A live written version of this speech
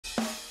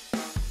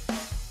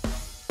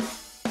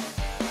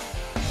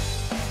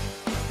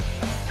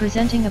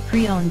Presenting a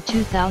pre-owned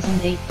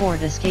 2008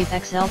 Ford Escape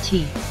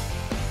XLT.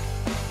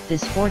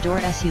 This four-door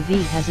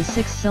SUV has a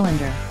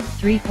six-cylinder,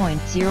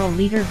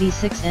 3.0-liter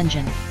V6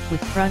 engine,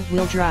 with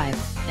front-wheel drive,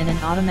 and an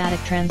automatic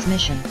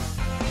transmission.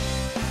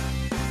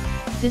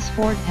 This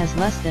Ford has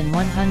less than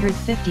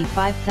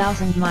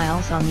 155,000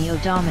 miles on the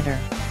odometer.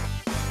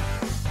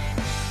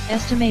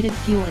 Estimated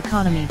fuel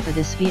economy for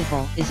this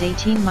vehicle is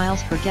 18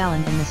 miles per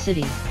gallon in the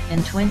city,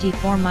 and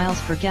 24 miles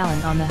per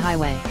gallon on the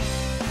highway.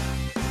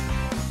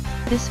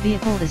 This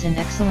vehicle is in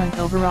excellent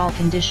overall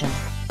condition.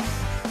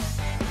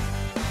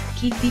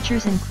 Key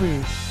features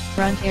include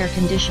front air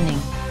conditioning,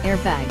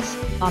 airbags,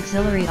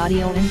 auxiliary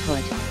audio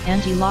input,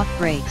 anti-lock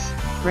brakes,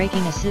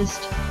 braking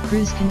assist,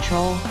 cruise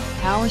control,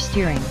 power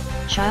steering,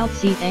 child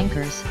seat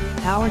anchors,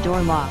 power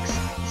door locks,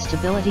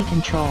 stability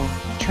control,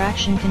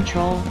 traction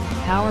control,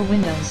 power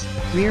windows,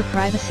 rear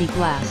privacy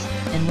glass,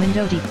 and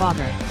window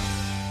defogger.